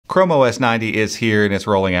Chrome OS 90 is here and it's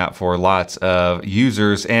rolling out for lots of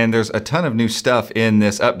users, and there's a ton of new stuff in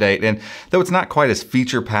this update. And though it's not quite as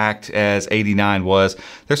feature packed as 89 was,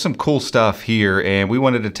 there's some cool stuff here, and we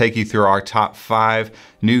wanted to take you through our top 5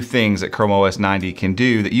 new things that Chrome OS 90 can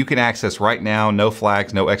do that you can access right now. No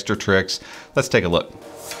flags, no extra tricks. Let's take a look.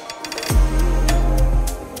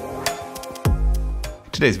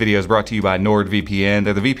 Today's video is brought to you by NordVPN.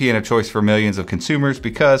 They're the VPN of choice for millions of consumers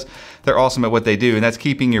because they're awesome at what they do, and that's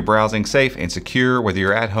keeping your browsing safe and secure whether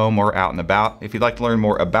you're at home or out and about. If you'd like to learn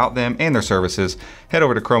more about them and their services, head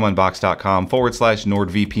over to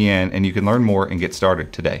chromeunbox.com/NordVPN and you can learn more and get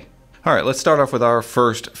started today. All right, let's start off with our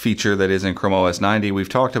first feature that is in Chrome OS 90. We've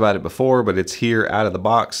talked about it before, but it's here out of the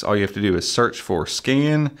box. All you have to do is search for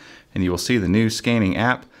scan and you will see the new scanning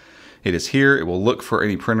app. It is here. It will look for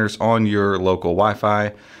any printers on your local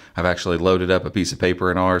Wi-Fi. I've actually loaded up a piece of paper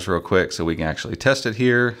in ours real quick so we can actually test it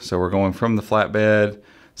here. So we're going from the flatbed,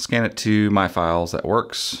 scan it to My Files. That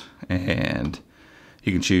works. And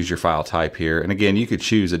you can choose your file type here. And again, you could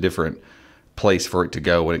choose a different place for it to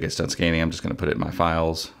go when it gets done scanning. I'm just going to put it in My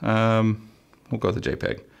Files. We'll go with the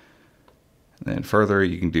JPEG. And then further,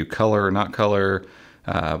 you can do color, not color,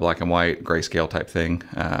 black and white, grayscale type thing.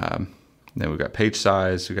 Then we've got page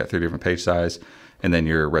size. We've got 3 different page size, and then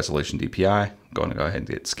your resolution DPI. I'm going to go ahead and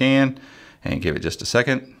hit scan and give it just a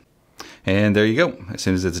second. And there you go. As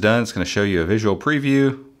soon as it's done, it's going to show you a visual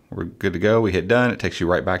preview. We're good to go. We hit done. It takes you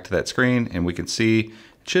right back to that screen, and we can see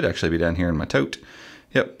it should actually be down here in my tote.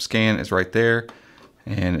 Yep, scan is right there.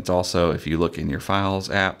 And it's also, if you look in your Files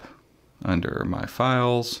app under My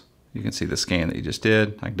Files, you can see the scan that you just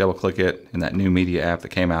did. I can double click it in that new media app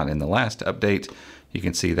that came out in the last update. You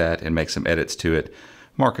can see that and make some edits to it,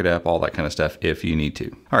 mark it up, all that kind of stuff if you need to.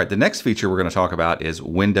 All right, the next feature we're going to talk about is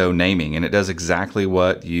window naming, and it does exactly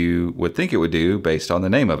what you would think it would do based on the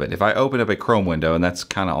name of it. If I open up a Chrome window, and that's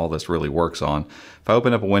kind of all this really works on, if I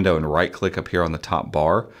open up a window and right click up here on the top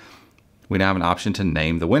bar, we now have an option to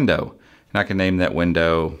name the window. And I can name that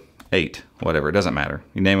window 8, whatever, it doesn't matter.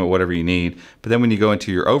 You name it whatever you need, but then when you go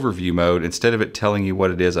into your overview mode, instead of it telling you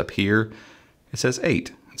what it is up here, it says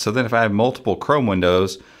 8. So then if I have multiple Chrome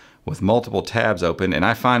windows with multiple tabs open, and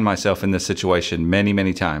I find myself in this situation many,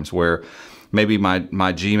 many times where maybe my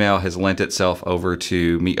Gmail has lent itself over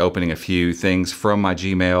to me opening a few things from my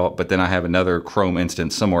Gmail, but then I have another Chrome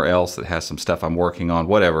instance somewhere else that has some stuff I'm working on,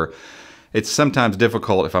 whatever. It's sometimes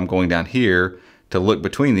difficult if I'm going down here to look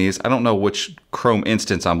between these. I don't know which Chrome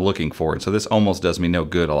instance I'm looking for, and so this almost does me no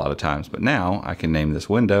good a lot of times. But now I can name this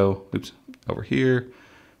window, oops, over here,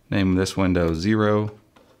 name this window 0.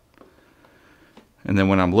 And then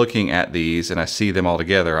when I'm looking at these and I see them all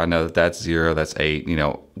together, I know that that's 0, that's 8. You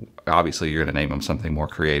know, obviously you're going to name them something more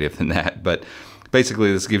creative than that. But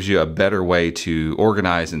basically this gives you a better way to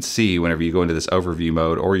organize and see whenever you go into this overview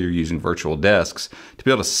mode or you're using virtual desks to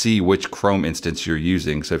be able to see which Chrome instance you're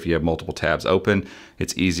using. So if you have multiple tabs open,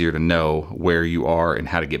 it's easier to know where you are and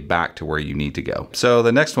how to get back to where you need to go. So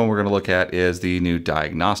the next one we're going to look at is the new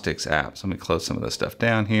diagnostics app. So let me close some of this stuff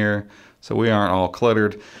down here, so we aren't all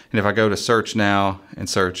cluttered. And if I go to search now and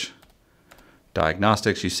search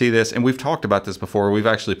diagnostics, you see this. And we've talked about this before. We've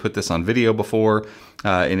actually put this on video before,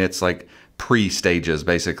 and it's like pre-stages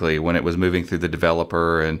basically when it was moving through the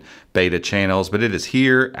developer and beta channels. But it is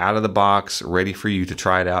here out of the box, ready for you to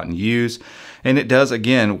try it out and use. And it does,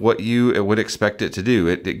 again, what you would expect it to do.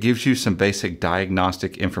 It gives you some basic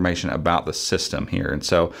diagnostic information about the system here. And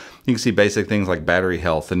so you can see basic things like battery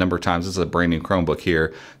health, the number of times, this is a brand new Chromebook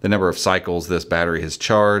here, the number of cycles this battery has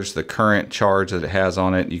charged, the current charge that it has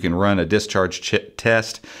on it. You can run a discharge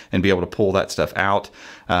test and be able to pull that stuff out.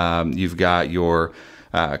 You've got your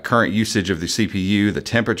current usage of the CPU, the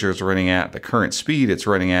temperature it's running at, the current speed it's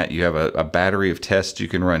running at. You have a battery of tests you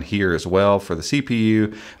can run here as well for the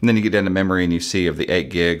CPU. And then you get down to memory and you see of the 8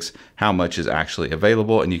 gigs, how much is actually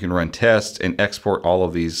available. And you can run tests and export all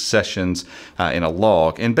of these sessions in a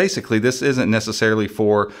log. And basically this isn't necessarily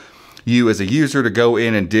for you as a user to go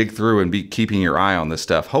in and dig through and be keeping your eye on this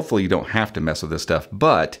stuff. Hopefully you don't have to mess with this stuff,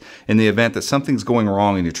 but in the event that something's going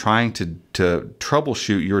wrong and you're trying to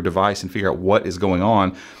troubleshoot your device and figure out what is going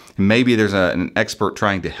on, maybe there's an expert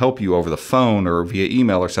trying to help you over the phone or via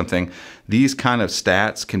email or something, these kind of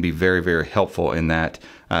stats can be very, very helpful in that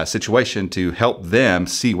situation to help them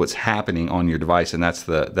see what's happening on your device, and that's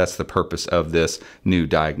the purpose of this new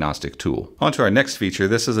diagnostic tool. On to our next feature.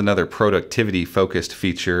 This is another productivity focused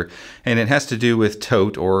feature, and it has to do with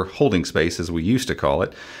tote, or holding space as we used to call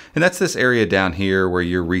it. And that's this area down here where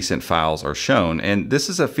your recent files are shown. And this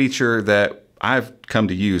is a feature that I've come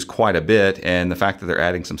to use quite a bit, and the fact that they're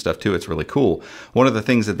adding some stuff to it's really cool. One of the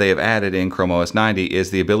things that they have added in Chrome OS 90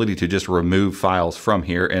 is the ability to just remove files from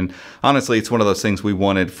here, and honestly it's one of those things we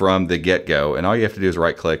wanted from the get-go, and all you have to do is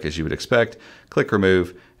right click as you would expect, click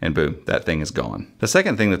remove, and boom, that thing is gone. The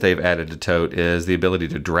second thing that they've added to Tote is the ability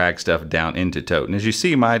to drag stuff down into Tote, and as you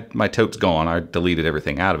see my Tote's gone. I deleted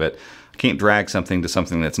everything out of it. I can't drag something to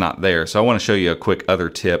something that's not there. So I want to show you a quick other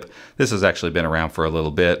tip. This has actually been around for a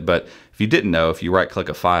little bit, but if you didn't know, if you right click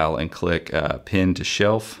a file and click pin to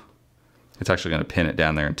shelf, it's actually going to pin it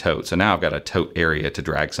down there in Tote. So now I've got a Tote area to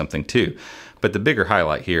drag something to. But the bigger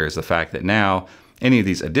highlight here is the fact that now any of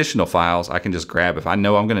these additional files I can just grab. If I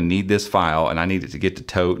know I'm going to need this file and I need it to get to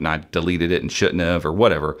Tote and I deleted it and shouldn't have or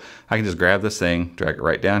whatever, I can just grab this thing, drag it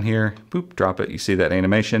right down here, boop, drop it. You see that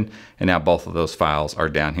animation? And now both of those files are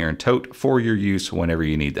down here in Tote for your use whenever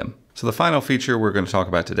you need them. So the final feature we're going to talk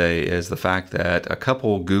about today is the fact that a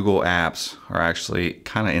couple Google apps are actually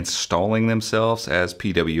kind of installing themselves as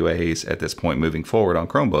PWAs at this point moving forward on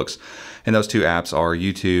Chromebooks. And those two apps are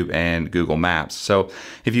YouTube and Google Maps. So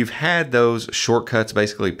if you've had those shortcuts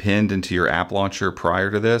basically pinned into your app launcher prior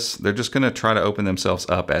to this, they're just going to try to open themselves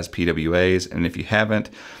up as PWAs. And if you haven't,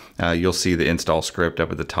 you'll see the install script up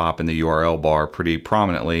at the top in the URL bar pretty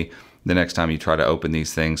prominently the next time you try to open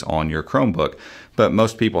these things on your Chromebook. But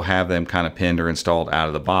most people have them kind of pinned or installed out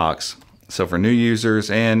of the box. So for new users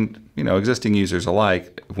and existing users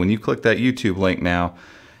alike, when you click that YouTube link now,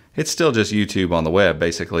 it's still just YouTube on the web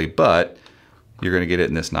basically, but you're going to get it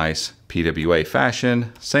in this nice PWA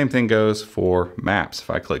fashion. Same thing goes for Maps. If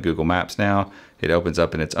I click Google Maps now, it opens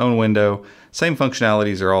up in its own window. Same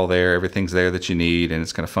functionalities are all there. Everything's there that you need, and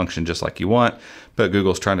it's going to function just like you want. But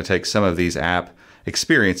Google's trying to take some of these app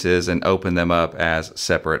experiences and open them up as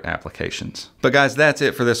separate applications. But guys, that's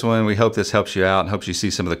it for this one. We hope this helps you out and helps you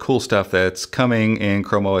see some of the cool stuff that's coming in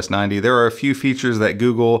Chrome OS 90. There are a few features that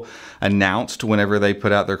Google announced whenever they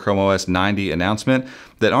put out their Chrome OS 90 announcement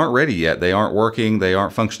that aren't ready yet. They aren't working, they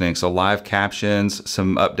aren't functioning. So live captions,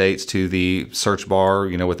 some updates to the search bar,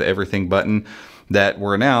 with the everything button that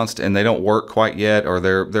were announced, and they don't work quite yet, or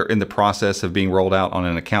they're in the process of being rolled out on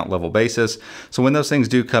an account level basis. So when those things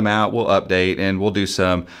do come out, we'll update and we'll do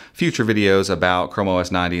some future videos about Chrome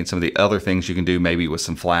OS 90 and some of the other things you can do, maybe with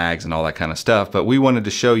some flags and all that kind of stuff. But we wanted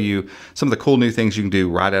to show you some of the cool new things you can do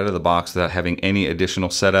right out of the box without having any additional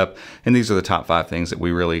setup. And these are the top 5 things that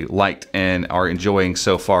we really liked and are enjoying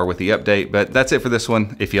so far with the update. But that's it for this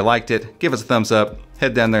one. If you liked it, give us a thumbs up.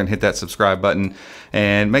 Head down there and hit that subscribe button,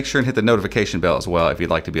 and make sure and hit the notification bell as well if you'd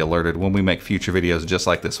like to be alerted when we make future videos just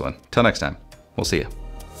like this one. Till next time, we'll see you.